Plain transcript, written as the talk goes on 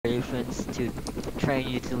buttons to train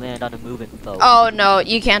you to land on a moving boat. Oh no,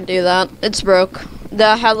 you can't do that. It's broke.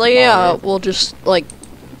 The heli really? will just like,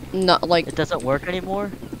 not like, It doesn't work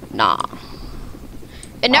anymore? nah.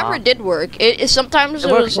 It never did work. It sometimes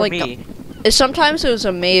it worked was for like, me. sometimes it was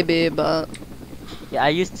a maybe, but Yeah, I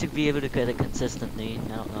used to be able to get it consistently.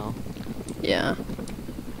 I don't know. yeah.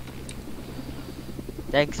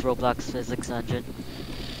 Thanks, Roblox Physics Engine.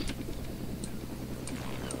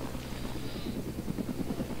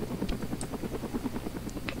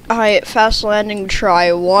 Alright, fast landing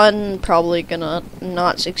try 1, probably gonna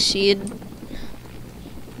not succeed.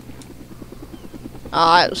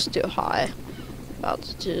 Ah, it was too high.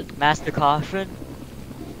 Altitude. Master Caution.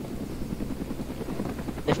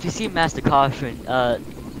 If you see Master Caution,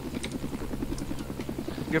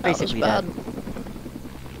 you're basically dead.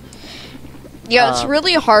 Yeah, it's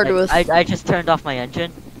really hard with. I just turned off my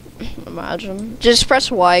engine. Imagine. Just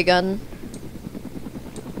press Y again.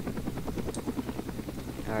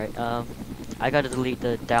 Alright, I gotta delete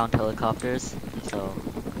the downed helicopters, so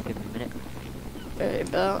give me a minute. Right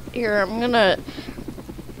about here, I'm gonna.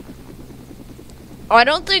 I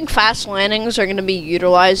don't think fast landings are gonna be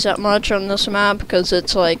utilized that much on this map because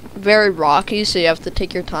it's like very rocky, so you have to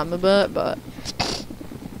take your time a bit. But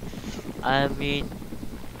I mean,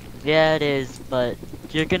 yeah, it is, but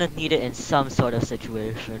you're gonna need it in some sort of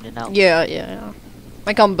situation, and now. yeah,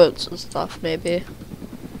 like on boats and stuff, maybe.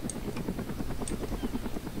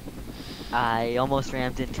 I almost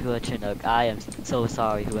rammed into a Chinook. I am so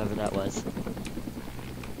sorry, whoever that was.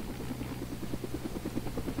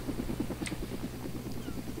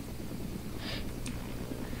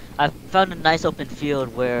 I found a nice open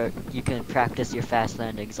field where you can practice your fast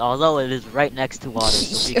landings, although it is right next to water,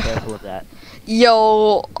 so be careful of that.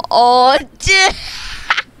 Yo, oh,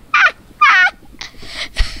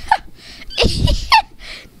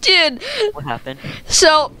 dude. What happened?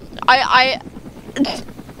 So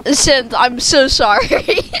Synth, I'm so sorry.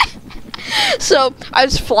 So I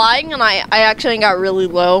was flying and I actually got really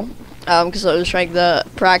low because I was trying to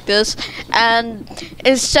practice, and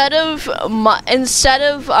instead of my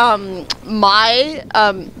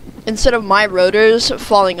rotors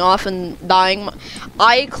falling off and dying,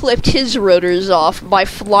 I clipped his rotors off by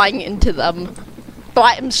flying into them.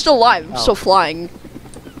 But I'm still alive. I'm still flying.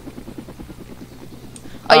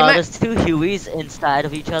 There's two Hueys inside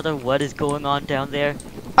of each other. What is going on down there?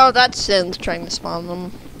 Oh, that's Synth trying to spawn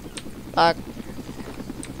them back.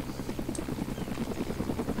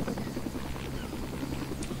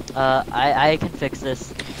 I can fix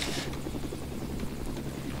this.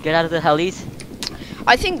 Get out of the helis.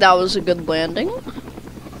 I think that was a good landing.